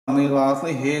Neal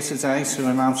here today to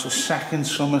announce a second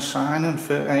summer signing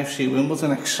for AFC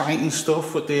Wimbledon. Exciting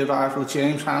stuff with the arrival of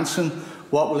James Hanson.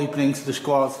 What will he bring to the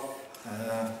squad?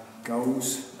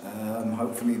 Goals.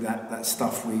 Hopefully that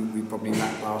stuff we probably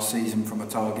lacked last season from a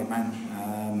target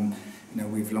man. You know,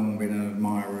 we've long been an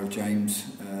admirer of James.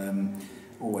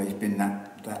 Always been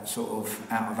that sort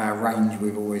of out of our range,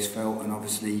 we've always felt, and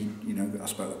obviously, you know, I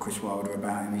spoke to Chris Wilder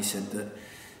about him. He said that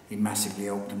he massively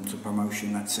helped them to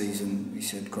promotion that season. He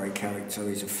said great character,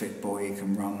 he's a fit boy, he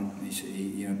can run,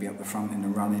 he be up the front in the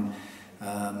running.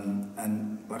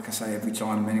 And like I say, every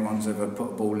time anyone's ever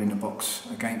put a ball in the box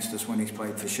against us when he's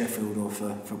played for Sheffield or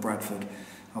for Bradford,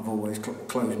 I've always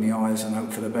closed my eyes and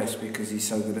hoped for the best because he's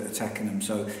so good at attacking them.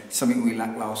 So something we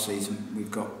lacked last season. We've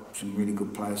got some really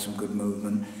good players, some good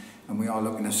movement, and we are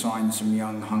looking to sign some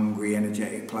young, hungry,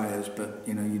 energetic players. But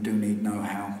you know, you do need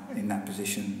know-how in that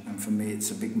position, and for me,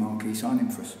 it's a big marquee signing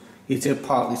for us. You did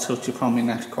partly touch upon my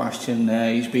next question.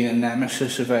 He's been a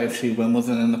nemesis of AFC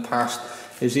Wimbledon in the past.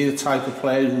 Is he the type of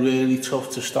player really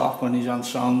tough to stop when he's on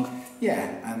song?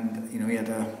 Yeah, and you know, he had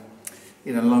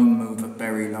a loan move at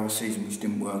Bury last season which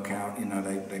didn't work out. You know,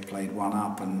 they played one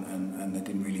up and they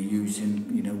didn't really use him.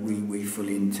 You know, we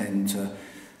fully intend to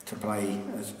play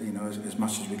as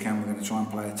much as we can. We're going to try and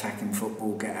play attacking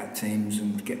football, get at teams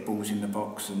and get balls in the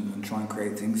box and try and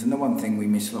create things. And the one thing we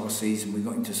missed last season, we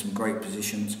got into some great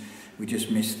positions. We just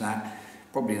missed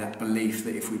probably that belief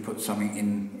that if we put something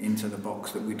into the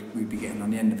box that we'd be getting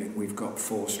on the end of it. We've got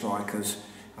 4 strikers.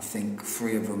 I think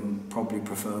 3 of them probably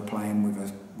prefer playing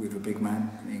with a big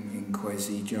man in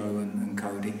Kwesi, Joe and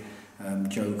Cody.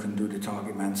 Joe can do the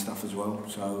target man stuff as well,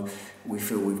 so we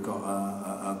feel we've got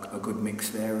a good mix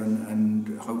there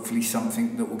and hopefully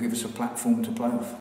something that will give us a platform to play off.